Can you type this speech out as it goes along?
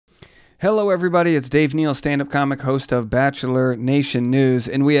Hello, everybody. It's Dave Neal, stand-up comic, host of Bachelor Nation News,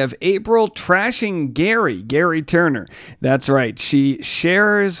 and we have April trashing Gerry Turner. That's right. She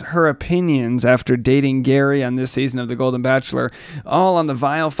shares her opinions after dating Gerry on this season of The Golden Bachelor, all on the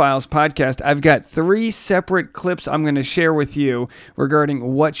Viall Files podcast. I've got 3 separate clips I'm going to share with you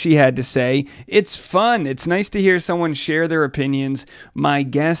regarding what she had to say. It's fun. It's nice to hear someone share their opinions. My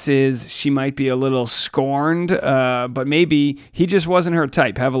guess is she might be a little scorned, but maybe he just wasn't her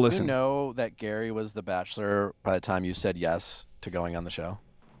type. Have a listen. You know that Gerry was the Bachelor by the time you said yes to going on the show?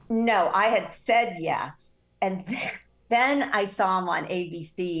 No, I had said yes. And then I saw him on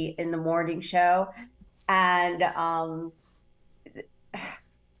ABC in the morning show. And I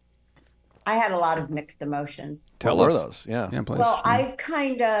had a lot of mixed emotions. Tell us those. Yeah, please. Well, I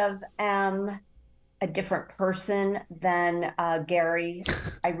kind of am a different person than Gerry.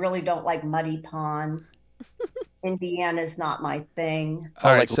 I really don't like muddy ponds. Indiana's not my thing.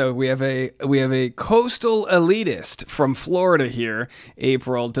 All right, so we have a coastal elitist from Florida here.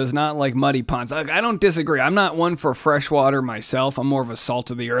 April does not like muddy ponds. I don't disagree. I'm not one for fresh water myself. I'm more of a salt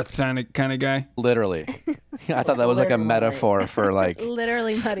of the earth kind of guy. Literally. I thought that was like a metaphor for like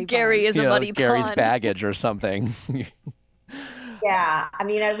literally muddy. Gerry is a muddy Gary's pond. baggage or something. Yeah, I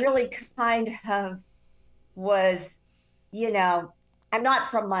mean, I really kind of was, I'm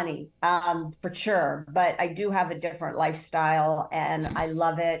not from money, for sure, but I do have a different lifestyle and I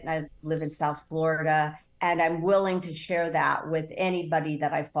love it. And I live in South Florida and I'm willing to share that with anybody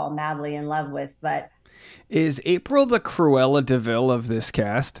that I fall madly in love with. But is April the Cruella de Vil of this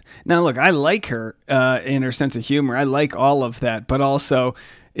cast? Now, look, I like her in her sense of humor. I like all of that, but also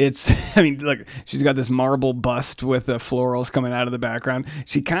look, she's got this marble bust with the florals coming out of the background.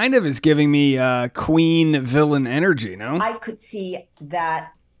 She kind of is giving me queen villain energy, no? I could see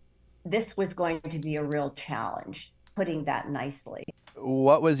that this was going to be a real challenge, putting that nicely.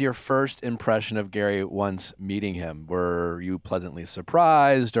 What was your first impression of Gerry once meeting him? Were you pleasantly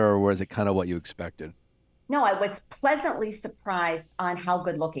surprised or was it kind of what you expected? No, I was pleasantly surprised on how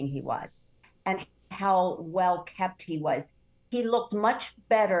good looking he was and how well kept he was. He looked much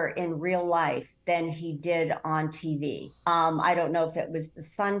better in real life than he did on TV. I don't know if it was the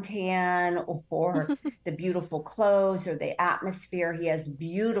suntan or the beautiful clothes or the atmosphere. He has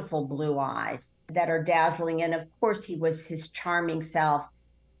beautiful blue eyes that are dazzling. And of course, he was his charming self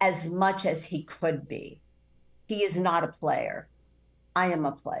as much as he could be. He is not a player. I am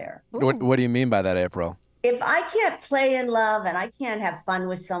a player. What do you mean by that, April? If I can't play in love and I can't have fun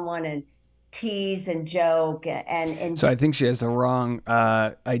with someone and tease and joke and so I think she has the wrong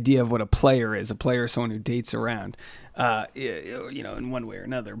idea of what a player is. A player is someone who dates around, in one way or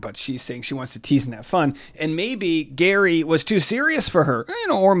another. But she's saying she wants to tease and have fun. And maybe Gerry was too serious for her,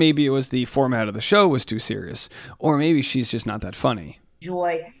 or maybe it was the format of the show was too serious, or maybe she's just not that funny.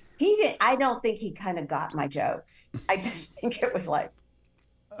 Joy, he didn't. I don't think he kind of got my jokes. I just think it was like,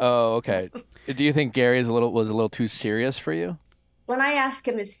 oh, okay. Do you think Gerry was a little too serious for you? When I asked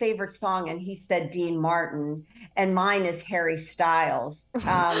him his favorite song and he said Dean Martin and mine is Harry Styles.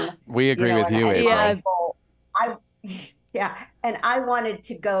 We agree with you, April. Yeah. And I wanted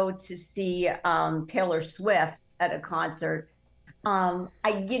to go to see Taylor Swift at a concert.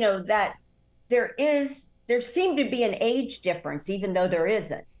 That there seemed to be an age difference, even though there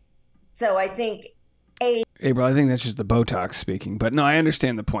isn't. So I think April, I think that's just the Botox speaking, but no, I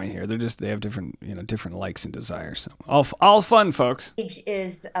understand the point here. They have different, different likes and desires. So all fun, folks. Age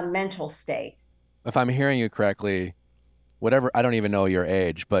is a mental state. If I'm hearing you correctly, I don't even know your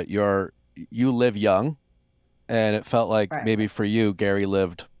age, but you live young, and it felt like maybe for you, Gerry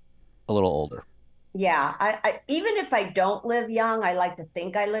lived a little older. Yeah, I even if I don't live young, I like to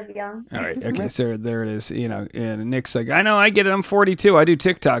think I live young. All right, okay, so there it is. And Nick's like, I know, I get it. I'm 42. I do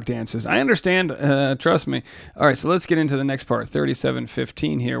TikTok dances. I understand. Trust me. All right, so let's get into the next part.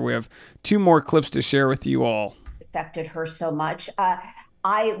 37:15 here. We have 2 more clips to share with you all. Affected her so much.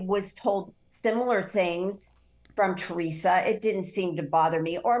 I was told similar things from Teresa. It didn't seem to bother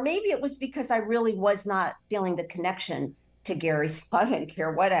me, or maybe it was because I really was not feeling the connection to Gerry, so I didn't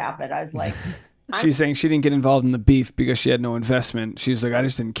care what happened. I was like. She's saying she didn't get involved in the beef because she had no investment. She's like, I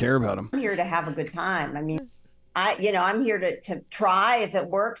just didn't care about him. I'm here to have a good time. I mean, I'm here to try. If it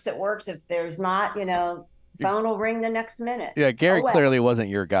works, it works. If there's not, phone will ring the next minute. Yeah, Gerry clearly wasn't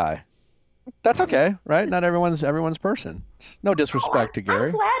your guy. That's okay, right? Not everyone's person. No disrespect to Gerry.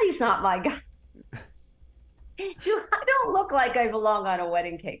 I'm glad he's not my guy. I don't look like I belong on a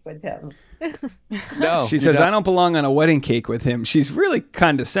wedding cake with him. No, She says, I don't belong on a wedding cake with him. She's really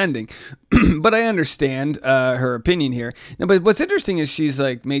condescending, but I understand her opinion here. No, but what's interesting is she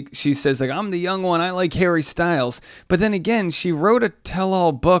says, like, I'm the young one. I like Harry Styles. But then again, she wrote a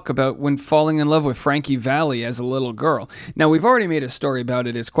tell-all book about when falling in love with Frankie Valli as a little girl. Now, we've already made a story about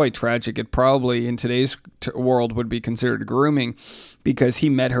it. It's quite tragic. It probably, in today's world, would be considered grooming, because he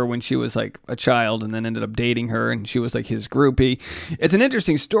met her when she was like a child and then ended up dating her, and she was like his groupie. It's an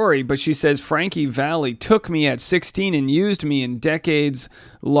interesting story, but she says Frankie Valli took me at 16 and used me in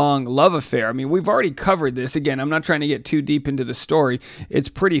decades-long love affair. I mean, we've already covered this. Again, I'm not trying to get too deep into the story. It's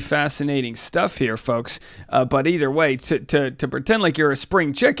pretty fascinating stuff here, folks. But either way, to pretend like you're a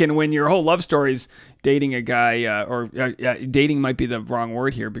spring chicken when your whole love story is dating a guy, dating might be the wrong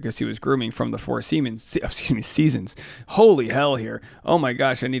word here because he was grooming from the Four Seasons. Holy hell here. Oh my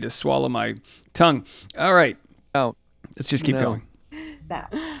gosh, I need to swallow my tongue. All right. No. Let's just keep going. No,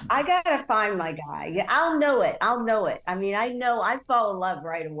 I gotta find my guy. Yeah, I'll know it. I mean, I fall in love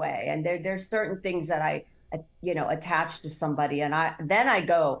right away, and there's certain things that I attached to somebody, and then I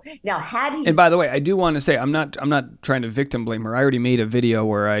go. Now, had he... And by the way, I do want to say, I'm not trying to victim blame her. I already made a video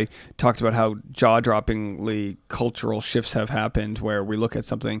where I talked about how jaw-droppingly cultural shifts have happened, where we look at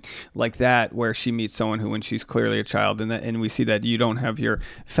something like that, where she meets someone who, when she's clearly a child, and we see that you don't have your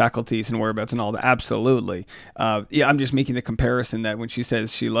faculties and whereabouts and all that. Absolutely. Yeah, I'm just making the comparison that when she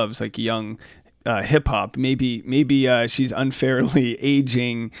says she loves like young hip hop, maybe she's unfairly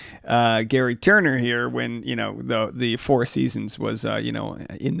aging Gerry Turner here, when the Four Seasons was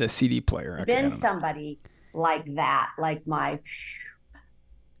in the CD player. Okay, been somebody like that, like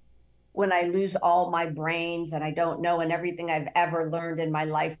when I lose all my brains and I don't know, and everything I've ever learned in my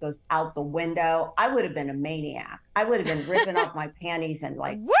life goes out the window, I would have been a maniac. I would have been ripping off my panties and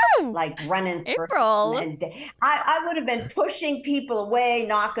like running April. And I would have been pushing people away,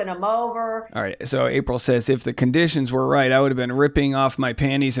 knocking them over. All right. So April says, if the conditions were right, I would have been ripping off my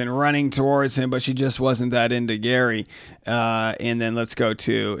panties and running towards him, but she just wasn't that into Gerry. And then let's go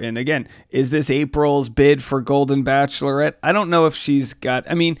to, and again, is this April's bid for Golden Bachelorette? I don't know if she's got,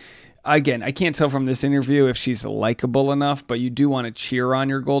 I mean, again, I can't tell from this interview if she's likable enough, but you do want to cheer on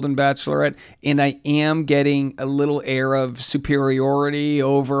your Golden Bachelorette. And I am getting a little air of superiority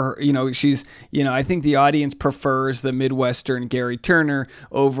over her. She's, I think the audience prefers the Midwestern Gerry Turner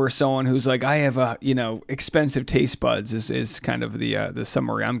over someone who's like, I have expensive taste buds is kind of the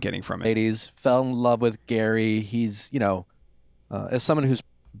summary I'm getting from it. Ladies fell in love with Gerry. He's, as someone who's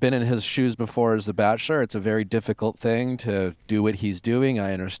been in his shoes before as the Bachelor, it's a very difficult thing to do what he's doing.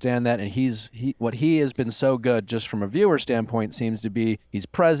 I understand that. And what he has been so good, just from a viewer standpoint, seems to be he's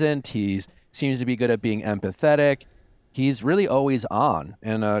present. He seems to be good at being empathetic. He's really always on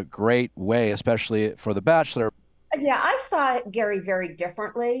in a great way, especially for the Bachelor. Yeah, I saw Gerry very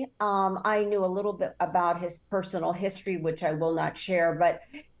differently. I knew a little bit about his personal history, which I will not share, but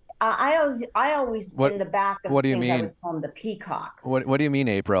I always in the back of what do you things mean? I would call him the peacock. What do you mean,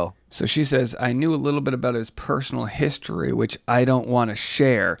 April? So she says, I knew a little bit about his personal history, which I don't want to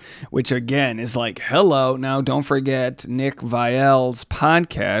share, which again is like, hello. Now, don't forget, Nick Viall's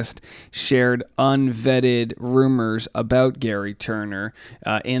podcast shared unvetted rumors about Gerry Turner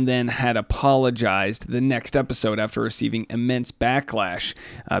and then had apologized the next episode after receiving immense backlash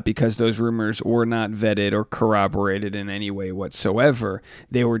because those rumors were not vetted or corroborated in any way whatsoever.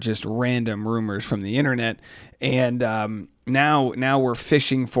 They were just random rumors from the internet. And now we're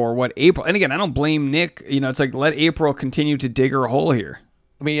fishing for what April, and again, I don't blame Nick. It's like, let April continue to dig her hole here.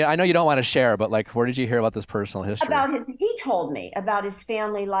 I mean, I know you don't want to share, but like, where did you hear about this personal history? He told me about his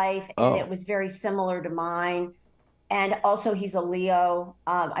family life, and it was very similar to mine. And also, he's a Leo.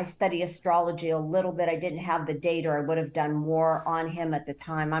 I study astrology a little bit. I didn't have the data, or I would have done more on him at the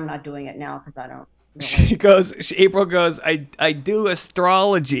time. I'm not doing it now because I don't. April goes, I do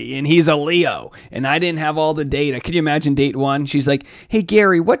astrology, and he's a Leo, and I didn't have all the data. Could you imagine date one? She's like, hey,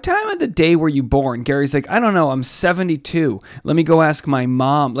 Gerry, what time of the day were you born? Gary's like, I don't know, I'm 72. Let me go ask my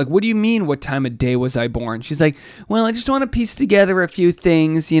mom. Like, what do you mean, what time of day was I born? She's like, well, I just want to piece together a few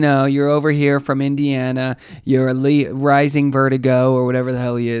things. You're over here from Indiana. You're a rising Vertigo or whatever the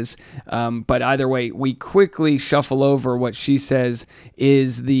hell he is. But either way, we quickly shuffle over what she says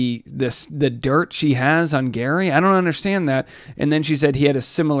is the dirt she has on Gerry? I don't understand that. And then she said he had a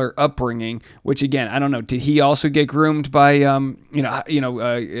similar upbringing, which again, I don't know. Did he also get groomed by, the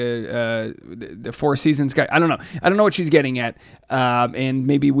Four Seasons guy? I don't know. I don't know what she's getting at. And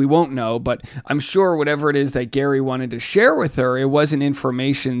maybe we won't know, but I'm sure whatever it is that Gerry wanted to share with her, it wasn't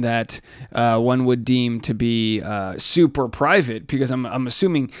information that one would deem to be super private, because I'm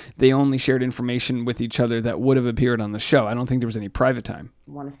assuming they only shared information with each other that would have appeared on the show. I don't think there was any private time.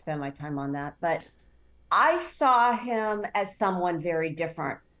 I want to spend my time on that, but I saw him as someone very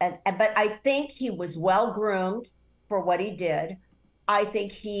different. But I think he was well groomed for what he did. I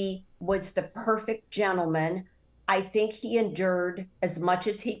think he was the perfect gentleman. I think he endured as much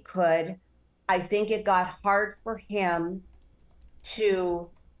as he could. I think it got hard for him to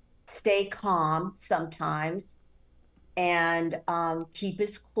stay calm sometimes and keep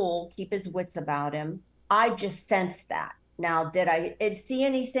his cool, keep his wits about him. I just sensed that. Now, did I see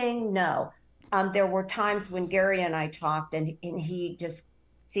anything? No. There were times when Gerry and I talked, and he just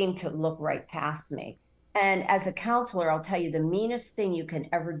seemed to look right past me. And as a counselor, I'll tell you, the meanest thing you can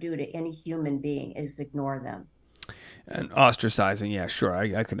ever do to any human being is ignore them. And ostracizing, yeah, sure,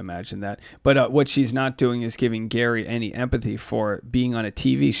 I could imagine that. But what she's not doing is giving Gerry any empathy for being on a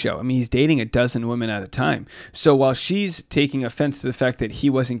TV show. I mean, he's dating a dozen women at a time. So while she's taking offense to the fact that he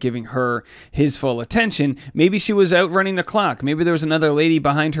wasn't giving her his full attention, maybe she was out running the clock. Maybe there was another lady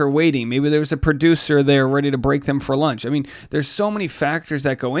behind her waiting. Maybe there was a producer there ready to break them for lunch. I mean, there's so many factors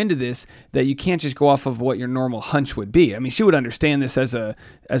that go into this that you can't just go off of what your normal hunch would be. I mean, she would understand this as a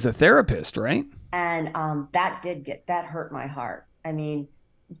therapist, right? And that hurt my heart. I mean,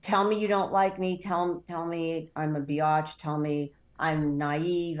 tell me you don't like me. Tell me I'm a biatch. Tell me I'm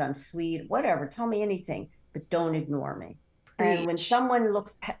naive. I'm sweet. Whatever. Tell me anything, but don't ignore me. Preach. And when someone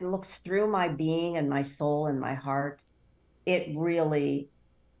looks through my being and my soul and my heart, it really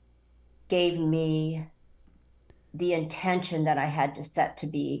gave me the intention that I had to set to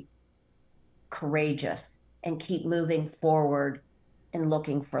be courageous and keep moving forward and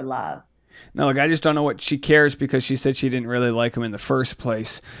looking for love. No, look, I just don't know what she cares, because she said she didn't really like him in the first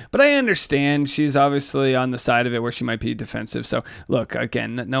place. But I understand she's obviously on the side of it where she might be defensive. So, look,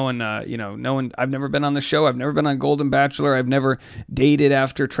 again, no one, I've never been on the show. I've never been on Golden Bachelor. I've never dated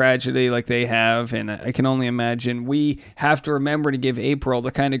after tragedy like they have. And I can only imagine we have to remember to give April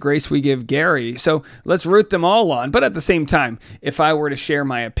the kind of grace we give Gerry. So let's root them all on. But at the same time, if I were to share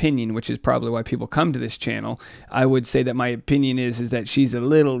my opinion, which is probably why people come to this channel, I would say that my opinion is that she's a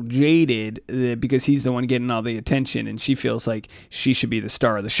little jaded because he's the one getting all the attention and she feels like she should be the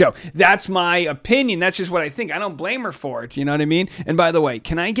star of the show. That's my opinion. That's just what I think. I don't blame her for it. You know what I mean? And by the way,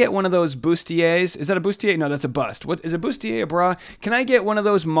 can I get one of those bustiers? Is that a bustier? No, that's a bust. What is a bustier? A bra? Can I get one of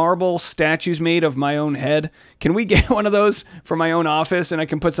those marble statues made of my own head? Can we get one of those for my own office and I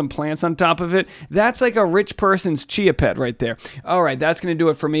can put some plants on top of it? That's like a rich person's chia pet right there. All right, that's going to do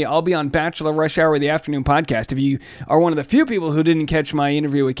it for me. I'll be on Bachelor Rush Hour, the afternoon podcast. If you are one of the few people who didn't catch my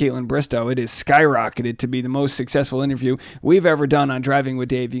interview with Caitlin Bristow, it is skyrocketed to be the most successful interview we've ever done on Driving with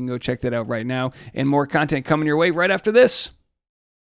Dave. You can go check that out right now. And more content coming your way right after this.